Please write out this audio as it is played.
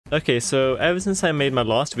Okay, so ever since I made my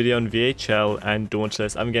last video on VHL and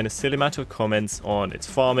Dauntless, I'm getting a silly amount of comments on its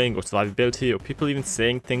farming or survivability, or people even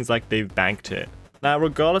saying things like they've banked it. Now,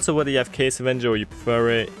 regardless of whether you have Case Avenger or you prefer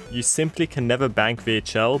it, you simply can never bank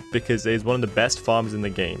VHL because it is one of the best farms in the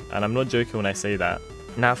game, and I'm not joking when I say that.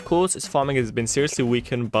 Now, of course, its farming has been seriously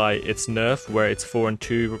weakened by its nerf, where its 4 and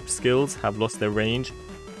 2 skills have lost their range,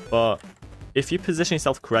 but if you position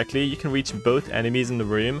yourself correctly, you can reach both enemies in the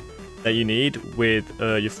room that you need with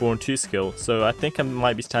your 4 and 2 skill. So I think I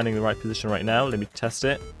might be standing in the right position right now. Let me test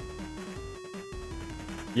it.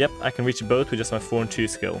 Yep, I can reach both with just my 4 and 2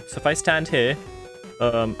 skill. So if I stand here,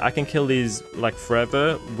 I can kill these like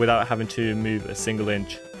forever without having to move a single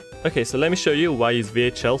inch. Okay, so let me show you why I use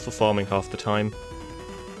VHL for farming half the time.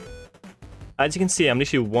 As you can see, I'm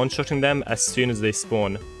literally one-shotting them as soon as they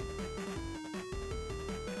spawn.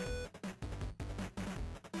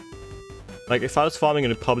 Like, if I was farming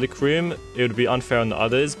in a public room, it would be unfair on the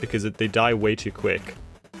others because they die way too quick.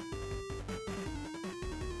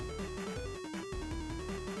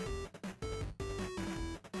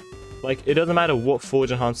 Like, it doesn't matter what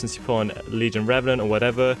forge enhancements you put on Legion Revenant or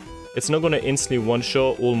whatever, it's not going to instantly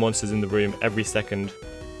one-shot all monsters in the room every second.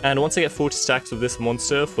 And once I get 40 stacks of this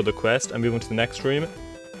monster for the quest, I move on to the next room.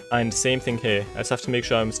 And same thing here, I just have to make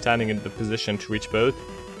sure I'm standing in the position to reach both,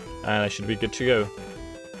 and I should be good to go.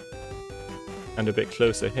 And a bit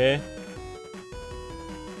closer here.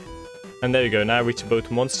 And there you go, now I reach both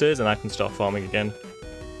monsters and I can start farming again.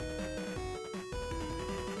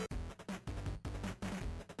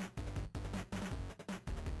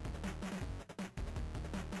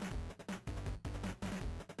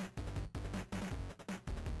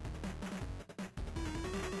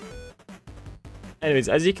 Anyways,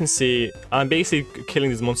 as you can see, I'm basically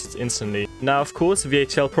killing these monsters instantly. Now, of course,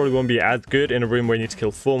 VHL probably won't be as good in a room where you need to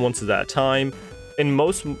kill 4 monsters at a time. In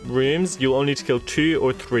most rooms, you'll only need to kill 2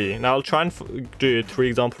 or 3. Now, I'll try and do a 3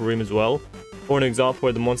 example room as well. Or an example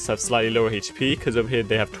where the monsters have slightly lower HP, because over here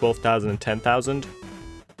they have 12,000 and 10,000.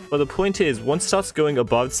 But the point is, once it starts going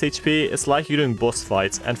above this HP, it's like you're doing boss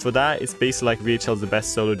fights, and for that, it's basically like VHL's the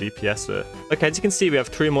best solo DPSer. Okay, as you can see, we have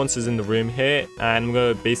 3 monsters in the room here, and I'm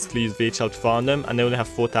going to basically use VHL to farm them, and they only have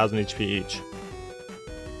 4,000 HP each.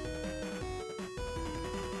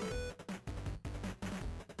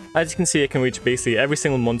 As you can see, I can reach basically every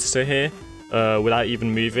single monster here without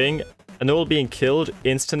even moving, and they're all being killed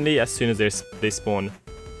instantly as soon as they spawn.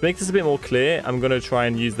 To make this a bit more clear, I'm going to try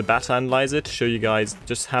and use the battle analyzer to show you guys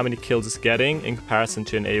just how many kills it's getting in comparison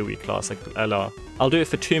to an AoE class like LR. I'll do it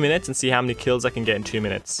for 2 minutes and see how many kills I can get in 2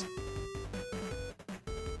 minutes.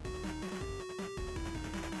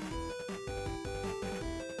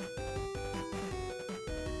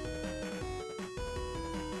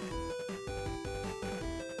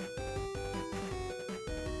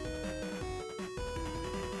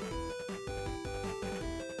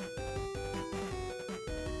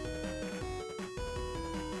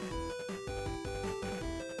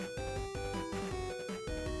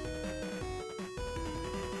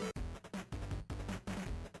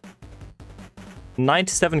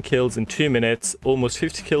 "97 kills in 2 minutes, almost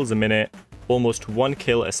 50 kills a minute, almost 1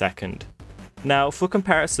 kill a second. Now, for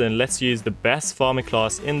comparison, let's use the best farming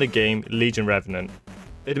class in the game, Legion Revenant.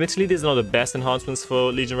 Admittedly, these are not the best enhancements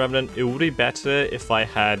for Legion Revenant. It would be better if I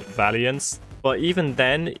had Valiance, but even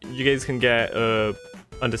then, you guys can get an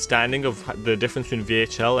understanding of the difference between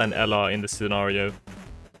VHL and LR in this scenario.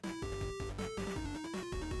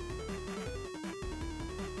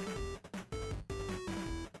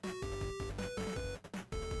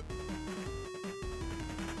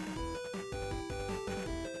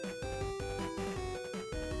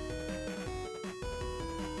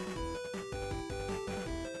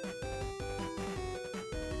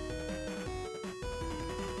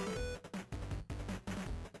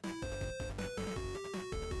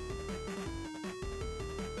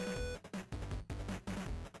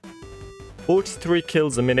 "43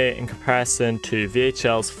 kills a minute in comparison to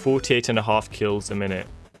VHL's 48.5 kills a minute.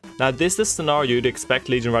 Now, this is the scenario you'd expect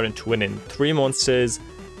Legion Revenant to win in. 3 monsters,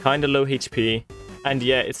 kinda low HP, and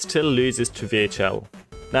yet it still loses to VHL.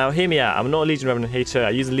 Now, hear me out, I'm not a Legion Revenant hater, I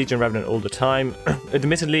use Legion Revenant all the time.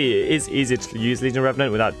 Admittedly, it is easier to use Legion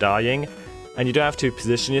Revenant without dying, and you don't have to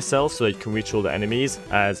position yourself so that you can reach all the enemies,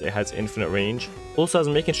 as it has infinite range. Also, I was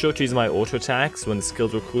making sure to use my auto attacks when the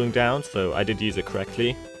skills were cooling down, so I did use it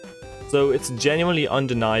correctly. So it's genuinely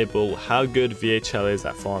undeniable how good VHL is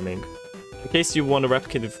at farming. In case you want to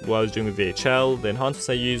replicate what I was doing with VHL, the enhancements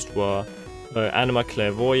I used were Anima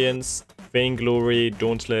Clairvoyance, Vainglory,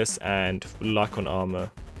 Dauntless, and Luck on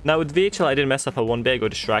Armor. Now with VHL I did mess up at one bit, I got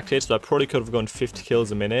distracted, so I probably could have gone 50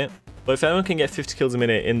 kills a minute. But if anyone can get 50 kills a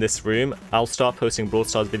minute in this room, I'll start posting Brawl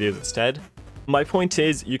Stars videos instead. My point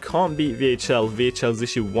is, you can't beat VHL. VHL is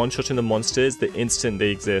literally one-shotting the monsters the instant they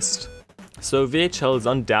exist. So VHL is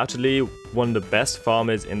undoubtedly one of the best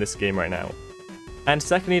farmers in this game right now. And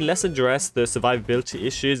secondly, let's address the survivability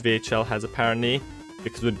issues VHL has apparently,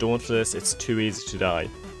 because with Dauntless it's too easy to die.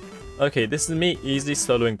 Okay, this is me easily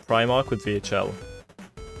soloing Primarch with VHL.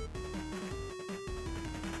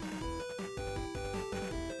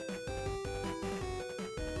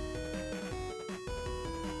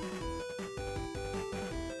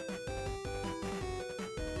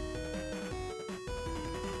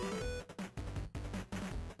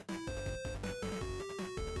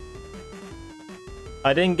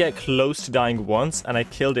 I didn't get close to dying once and I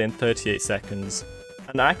killed it in 38 seconds.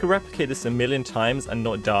 And I could replicate this a million times and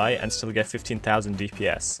not die and still get 15,000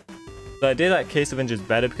 DPS. The idea that Case Avenger is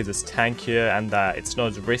better because it's tankier and that it's not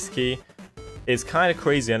as risky is kind of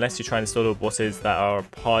crazy unless you're trying to solo bosses that are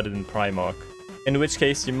harder than Primarch. In which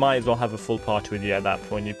case you might as well have a full party with you at that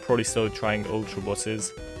point. You're probably still trying ultra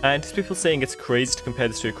bosses. And to people saying it's crazy to compare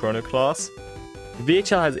this to a Chrono class,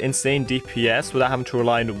 VHL has insane DPS without having to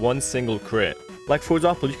rely on one single crit. Like for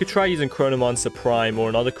example, you could try using Chronomancer Prime or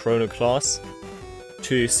another Chrono class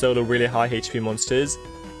to solo really high HP monsters,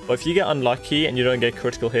 but if you get unlucky and you don't get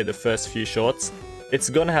critical hit the first few shots, it's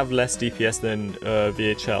gonna have less DPS than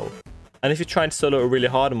VHL. And if you're trying to solo a really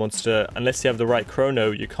hard monster, unless you have the right Chrono,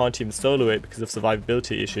 you can't even solo it because of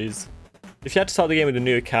survivability issues. If you had to start the game with a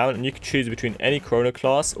new account and you could choose between any Chrono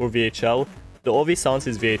class or VHL, the obvious answer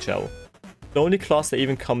is VHL. The only class that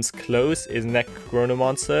even comes close is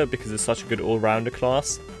Necronomancer because it's such a good all-rounder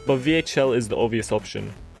class, but VHL is the obvious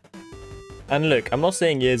option. And look, I'm not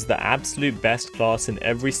saying it is the absolute best class in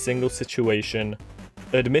every single situation.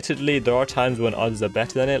 Admittedly, there are times when others are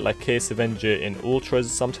better than it, like Case Avenger in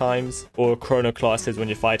Ultras sometimes, or Chrono classes when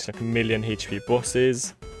you're fighting like a million HP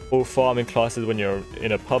bosses, or farming classes when you're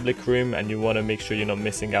in a public room and you want to make sure you're not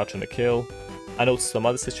missing out on a kill. And also some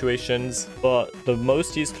other situations, but the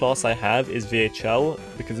most used class I have is VHL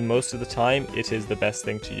because most of the time it is the best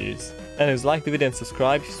thing to use. Anyways, like the video and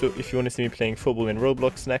subscribe if you want to see me playing football in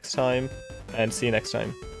Roblox next time, and see you next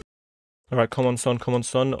time. Alright, come on son,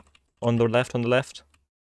 on the left,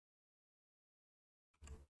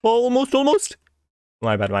 Oh, almost!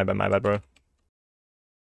 My bad bro.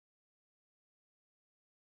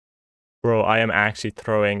 Bro, I am actually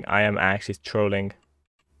trolling.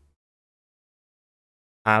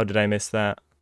 How did I miss that?